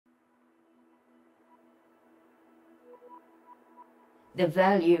The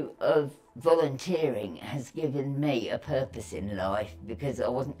value of volunteering has given me a purpose in life because I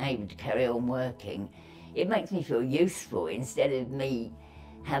wasn't able to carry on working. It makes me feel useful. Instead of me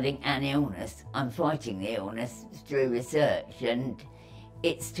having an illness, I'm fighting the illness through research, and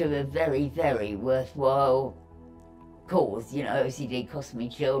it's to a very, very worthwhile cause. You know, OCD costs me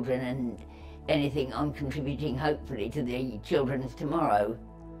children, and anything I'm contributing hopefully to the children of tomorrow.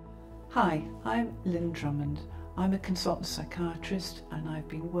 Hi, I'm Lynn Drummond. I'm a consultant psychiatrist and I've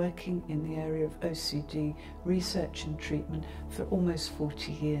been working in the area of OCD research and treatment for almost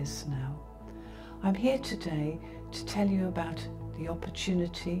 40 years now. I'm here today to tell you about the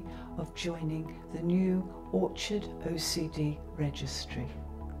opportunity of joining the new Orchard OCD Registry.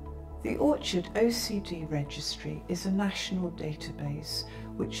 The Orchard OCD Registry is a national database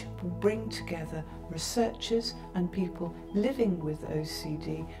which will bring together researchers and people living with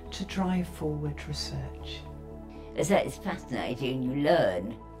OCD to drive forward research. As that is fascinating, you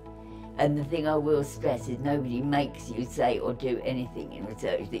learn. And the thing I will stress is nobody makes you say or do anything in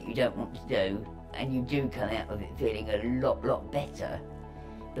research that you don't want to do, and you do come out of it feeling a lot better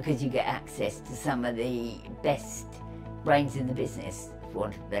because you get access to some of the best brains in the business, for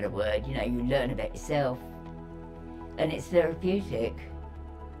want of a better word. You know, you learn about yourself, and it's therapeutic.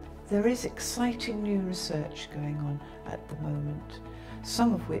 There is exciting new research going on at the moment,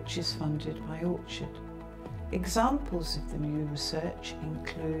 some of which is funded by Orchard. Examples of the new research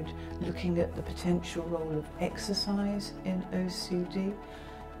include looking at the potential role of exercise in OCD,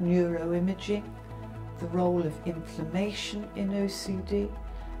 neuroimaging, the role of inflammation in OCD,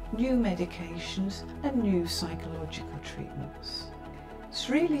 new medications and new psychological treatments. It's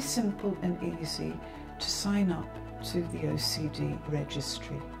really simple and easy to sign up to the OCD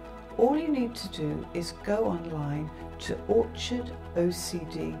registry. All you need to do is go online to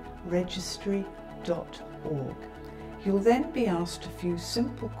orchardocdregistry.org. You'll then be asked a few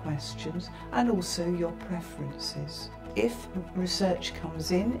simple questions and also your preferences. If research comes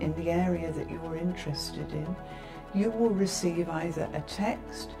in the area that you're interested in, you will receive either a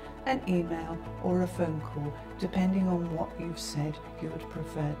text, an email or a phone call, depending on what you've said you would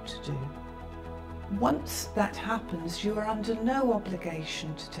prefer to do. Once that happens, you are under no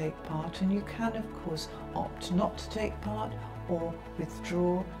obligation to take part, and you can of course opt not to take part or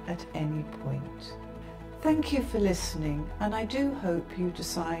withdraw at any point. Thank you for listening, and I do hope you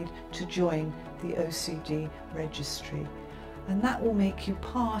decide to join the OCD registry, and that will make you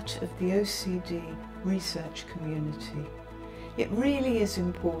part of the OCD research community. It really is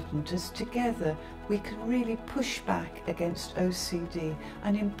important, as together we can really push back against OCD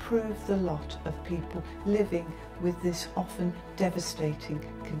and improve the lot of people living with this often devastating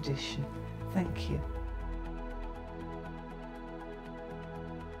condition. Thank you.